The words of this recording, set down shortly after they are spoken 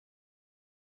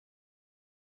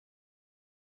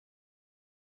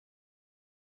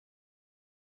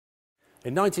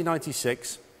In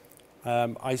 1996,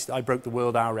 I broke the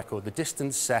world hour record, the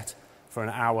distance set for an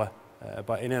hour,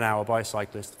 in an hour by a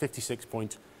cyclist,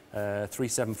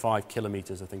 56.375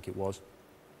 kilometres, I think it was.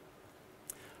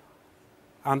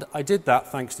 And I did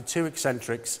that thanks to two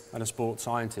eccentrics and a sports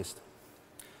scientist.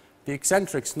 The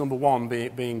eccentrics, number one,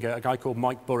 being a guy called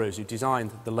Mike Burrows, who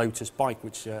designed the Lotus bike,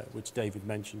 which David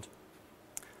mentioned.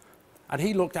 And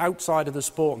he looked outside of the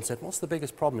sport and said, what's the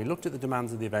biggest problem? He looked at the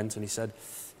demands of the event and he said,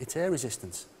 it's air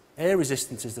resistance. Air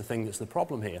resistance is the thing that's the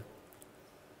problem here.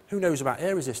 Who knows about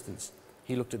air resistance?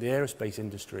 He looked at the aerospace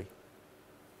industry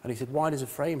and he said, why does a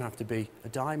frame have to be a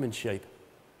diamond shape?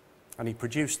 And he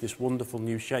produced this wonderful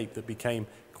new shape that became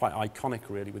quite iconic,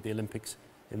 really, with the Olympics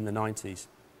in the 90s.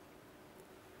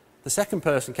 The second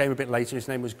person came a bit later. His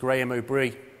name was Graham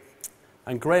O'Brien.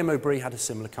 And Graham O'Brien had a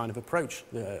similar kind of approach,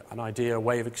 an idea, a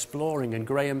way of exploring. And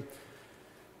Graham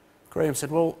said,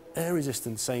 well, air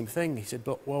resistance, same thing. He said,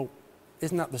 but, well,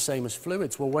 isn't that the same as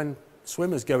fluids? Well, when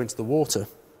swimmers go into the water,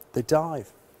 they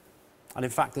dive. And in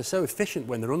fact, they're so efficient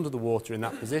when they're under the water in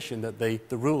that position that the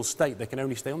rules state they can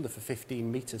only stay under for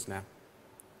 15 metres now.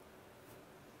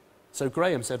 So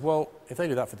Graham said, well, if they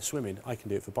do that for the swimming, I can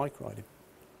do it for bike riding.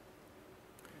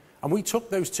 And we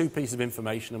took those two pieces of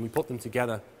information and we put them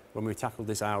together when we tackled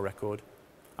this hour record,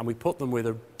 and we put them with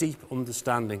a deep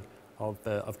understanding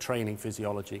of training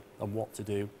physiology and what to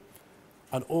do,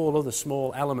 and all other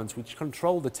small elements. We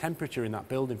controlled the temperature in that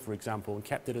building, for example, and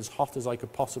kept it as hot as I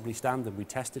could possibly stand, and we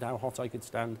tested how hot I could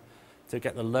stand to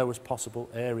get the lowest possible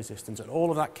air resistance, and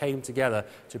all of that came together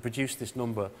to produce this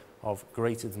number of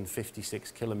greater than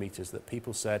 56 kilometres that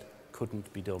people said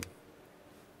couldn't be done.